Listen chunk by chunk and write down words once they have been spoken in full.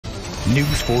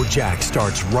News 4 Jax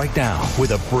starts right now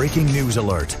with a breaking news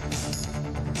alert.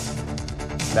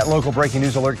 That local breaking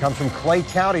news alert comes from Clay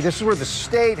County. This is where the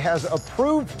state has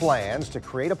approved plans to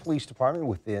create a police department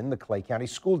within the Clay County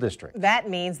School District. That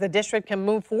means the district can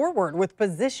move forward with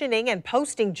positioning and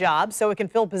posting jobs so it can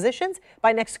fill positions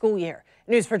by next school year.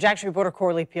 News 4 Jax reporter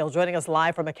Corley Peel joining us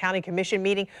live from a county commission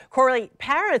meeting. Corley,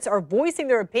 parents are voicing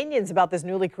their opinions about this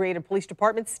newly created police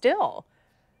department still.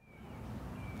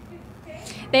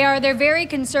 They're very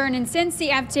concerned, and since the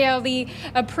FTLE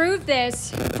approved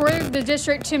this for the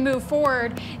district to move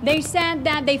forward, they said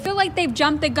that they feel like they've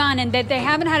jumped the gun and that they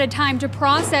haven't had a time to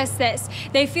process this.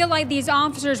 They feel like these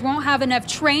officers won't have enough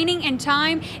training and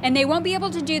time, and they won't be able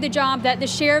to do the job that the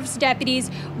sheriff's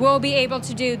deputies will be able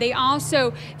to do. They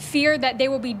also fear that they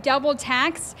will be double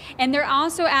taxed, and they're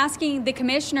also asking the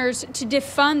commissioners to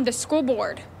defund the school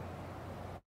board.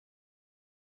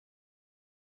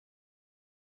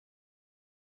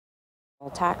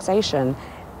 Taxation,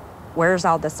 where's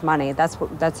all this money? That's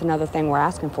another thing we're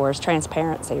asking for is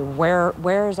transparency.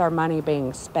 Where is our money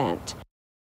being spent?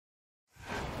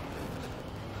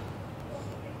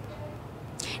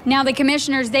 Now, the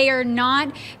commissioners, they are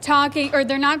not talking, or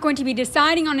they're not going to be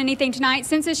deciding on anything tonight.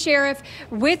 Since the sheriff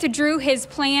withdrew his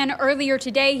plan earlier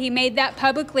today, he made that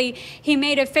publicly. He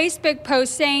made a Facebook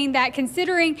post saying that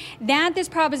considering that this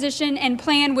proposition and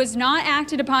plan was not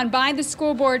acted upon by the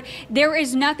school board, there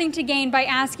is nothing to gain by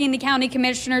asking the county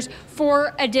commissioners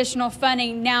for additional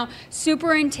funding. Now,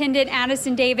 Superintendent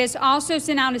Addison Davis also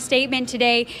sent out a statement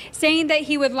today saying that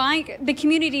he would like the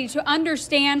community to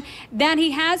understand that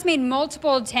he has made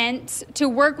multiple attempts to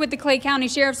work with the Clay County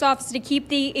Sheriff's Office to keep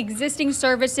the existing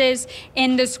services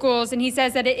in the schools. And he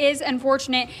says that it is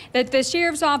unfortunate that the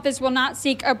Sheriff's Office will not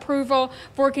seek approval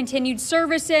for continued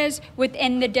services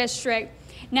within the district.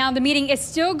 Now, the meeting is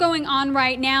still going on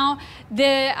right now.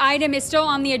 The item is still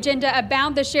on the agenda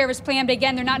about the sheriff's plan, but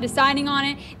again, they're not deciding on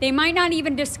it. They might not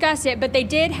even discuss it, but they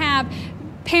did have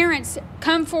parents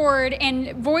come forward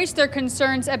and voice their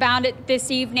concerns about it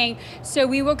this evening. So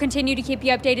we will continue to keep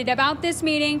you updated about this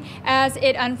meeting as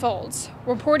it unfolds.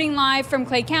 Reporting live from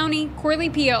Clay County, Corley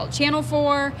Peel, Channel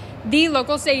 4, the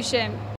local station.